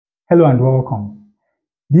Hello and welcome.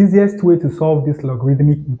 The easiest way to solve this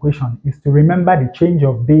logarithmic equation is to remember the change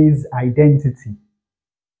of base identity.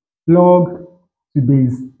 Log to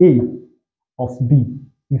base a of b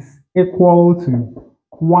is equal to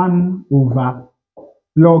 1 over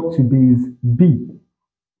log to base b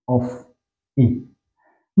of a.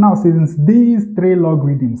 Now, since these three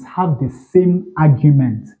logarithms have the same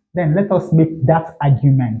argument, then let us make that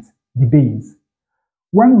argument the base.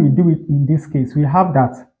 When we do it in this case, we have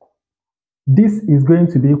that this is going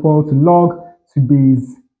to be equal to log to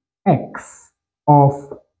base x of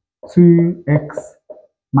 2x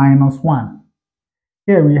minus 1.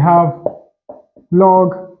 Here we have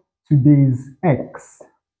log to base x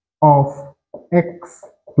of x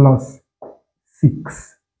plus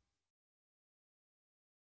 6.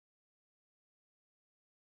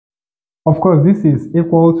 Of course, this is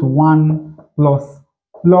equal to 1 plus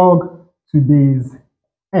log to base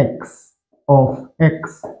x of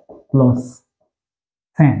x plus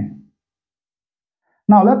 10.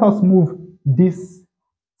 Now let us move this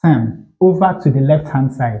term over to the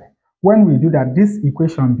left-hand side. When we do that, this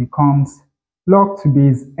equation becomes log to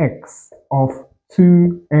base x of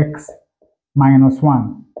 2x minus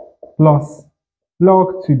 1 plus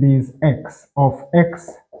log to base x of x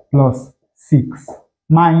plus 6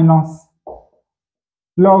 minus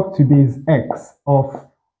log to base x of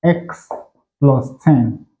x plus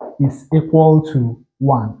 10 is equal to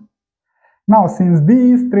 1. Now, since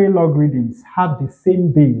these three logarithms have the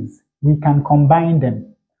same base, we can combine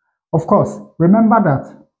them. Of course, remember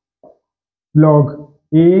that log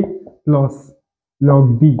a plus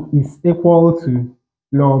log b is equal to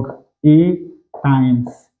log a times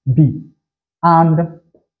b, and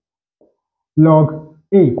log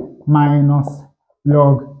a minus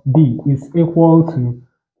log b is equal to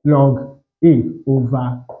log a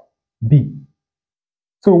over b.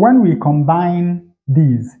 So when we combine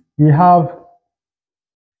these, we have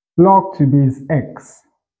log to base x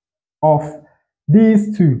of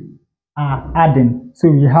these two are adding. So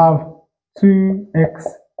we have 2x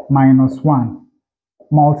minus 1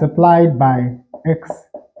 multiplied by x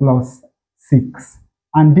plus 6.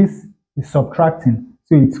 And this is subtracting.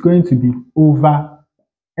 So it's going to be over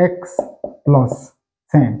x plus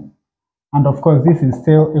 10. And of course, this is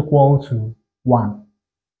still equal to 1.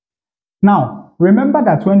 Now, remember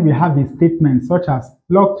that when we have a statement such as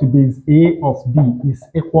log to base a of b is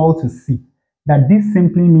equal to c, that this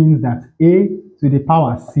simply means that a to the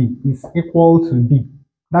power c is equal to b.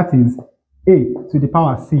 That is, a to the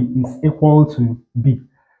power c is equal to b.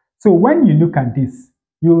 So when you look at this,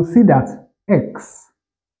 you will see that x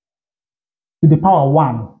to the power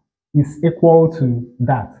 1 is equal to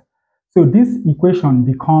that. So this equation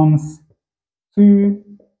becomes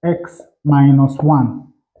 2x minus 1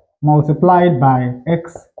 multiplied by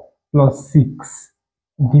x plus 6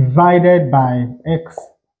 divided by x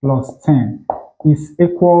plus 10 is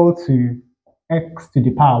equal to x to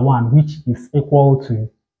the power 1, which is equal to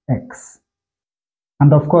x.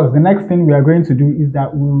 And of course, the next thing we are going to do is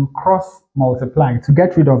that we will cross multiply to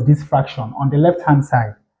get rid of this fraction on the left-hand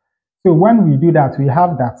side. So when we do that, we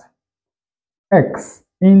have that x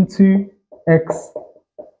into x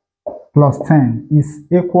plus 10 is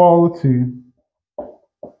equal to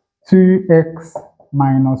 2x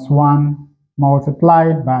minus 1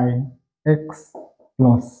 multiplied by x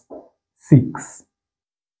plus 6.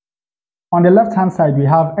 On the left-hand side, we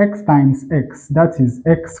have x times x, that is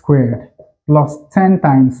x squared, plus 10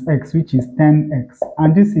 times x, which is 10x.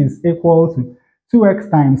 And this is equal to 2x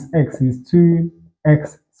times x is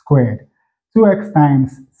 2x squared. 2x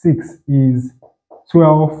times 6 is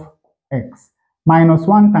 12x. Minus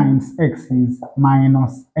 1 times x is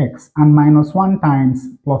minus x, and minus 1 times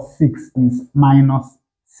plus 6 is minus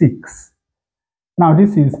 6. Now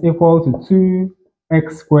this is equal to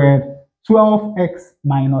 2x squared. 12x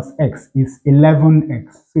minus x is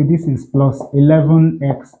 11x. So this is plus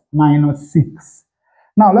 11x minus 6.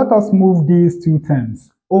 Now let us move these two terms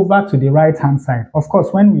over to the right-hand side. Of course,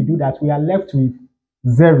 when we do that, we are left with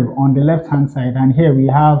 0 on the left-hand side, and here we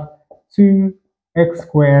have 2x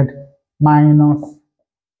squared minus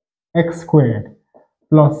x squared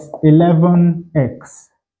plus 11x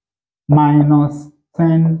minus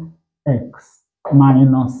 10x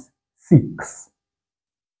minus 6.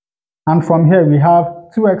 And from here we have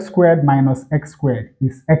 2x squared minus x squared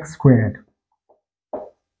is x squared.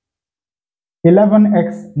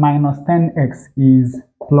 11x minus 10x is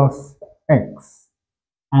plus x.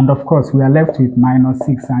 And of course, we are left with minus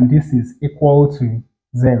 6, and this is equal to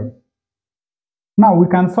 0. Now we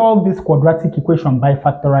can solve this quadratic equation by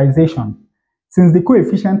factorization. Since the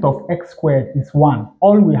coefficient of x squared is 1,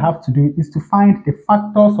 all we have to do is to find the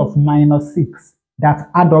factors of minus 6 that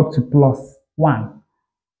add up to plus 1.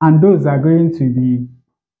 And those are going to be,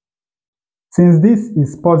 since this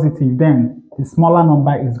is positive, then the smaller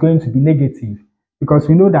number is going to be negative, because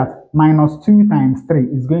we know that minus 2 times 3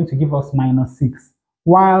 is going to give us minus 6,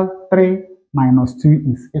 while 3 minus 2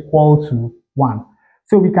 is equal to 1.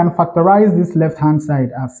 So we can factorize this left-hand side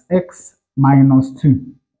as x minus 2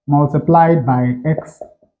 multiplied by x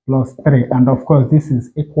plus 3, and of course this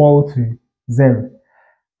is equal to 0.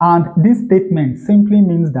 And this statement simply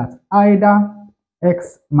means that either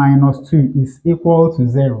x minus 2 is equal to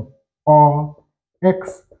 0 or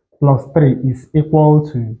x plus 3 is equal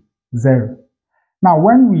to 0. Now,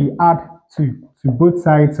 when we add 2 to both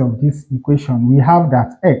sides of this equation, we have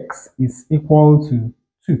that x is equal to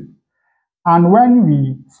 2. And when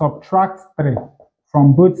we subtract 3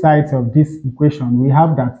 from both sides of this equation, we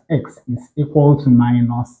have that x is equal to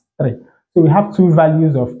minus 3. So we have two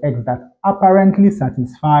values of x that apparently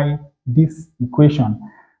satisfy this equation.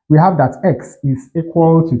 We have that x is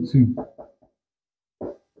equal to 2,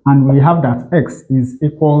 and we have that x is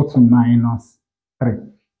equal to minus 3.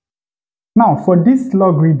 Now, for this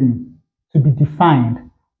logarithm to be defined,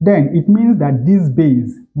 then it means that this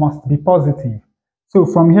base must be positive. So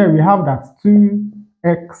from here, we have that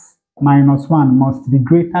 2x minus 1 must be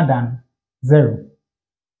greater than 0.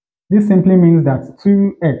 This simply means that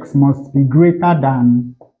 2x must be greater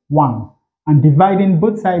than 1. And dividing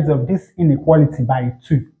both sides of this inequality by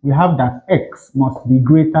 2, we have that x must be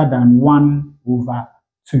greater than 1 over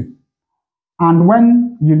 2. And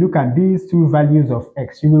when you look at these two values of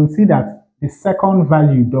x, you will see that the second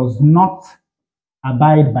value does not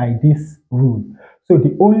abide by this rule. So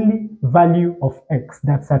the only value of x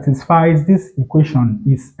that satisfies this equation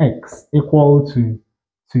is x equal to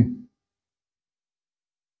 2.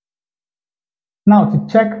 Now,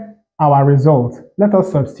 to check our result, let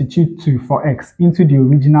us substitute 2 for x into the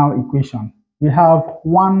original equation. We have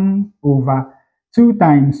 1 over 2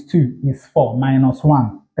 times 2 is 4 minus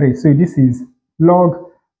 1, 3. So this is log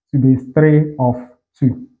to base 3 of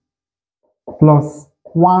 2 plus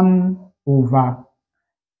 1 over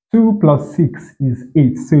 2 plus 6 is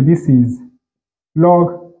 8. So this is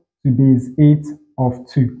log to base 8 of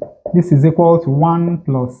 2. This is equal to 1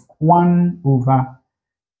 plus 1 over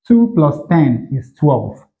 2 plus 10 is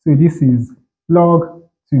 12. So this is log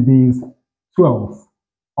to base 12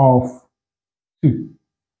 of 2.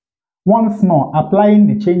 Once more, applying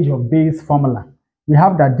the change of base formula, we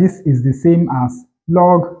have that this is the same as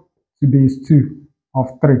log to base 2 of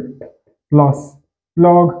 3 plus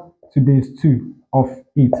log to base 2 of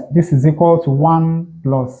 8. This is equal to 1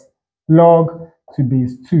 plus log to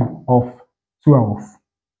base 2 of 12.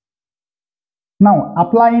 Now,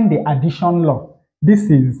 applying the addition law, this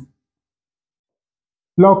is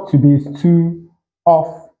log to base 2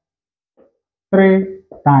 of 3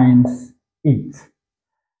 times 8.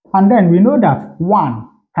 And then we know that 1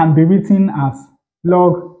 can be written as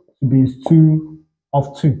log to base 2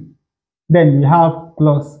 of 2. Then we have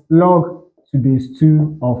plus log to base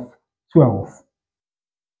 2 of 12.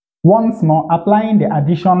 Once more, applying the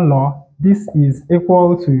addition law, this is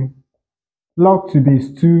equal to log to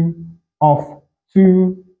base 2 of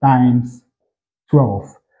 2 times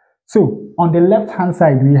 12. So on the left hand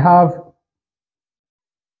side, we have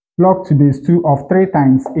log to base 2 of 3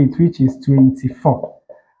 times 8, which is 24.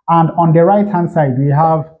 And on the right hand side, we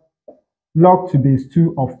have log to base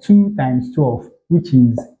 2 of 2 times 12, which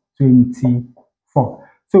is 24.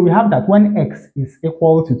 So we have that when x is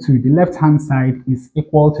equal to 2, the left hand side is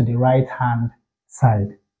equal to the right hand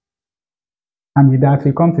side. And with that,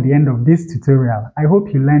 we come to the end of this tutorial. I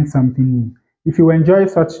hope you learned something new. If you enjoy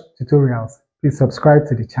such tutorials, please subscribe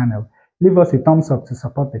to the channel. Leave us a thumbs up to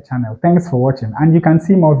support the channel. Thanks for watching, and you can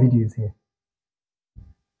see more videos here.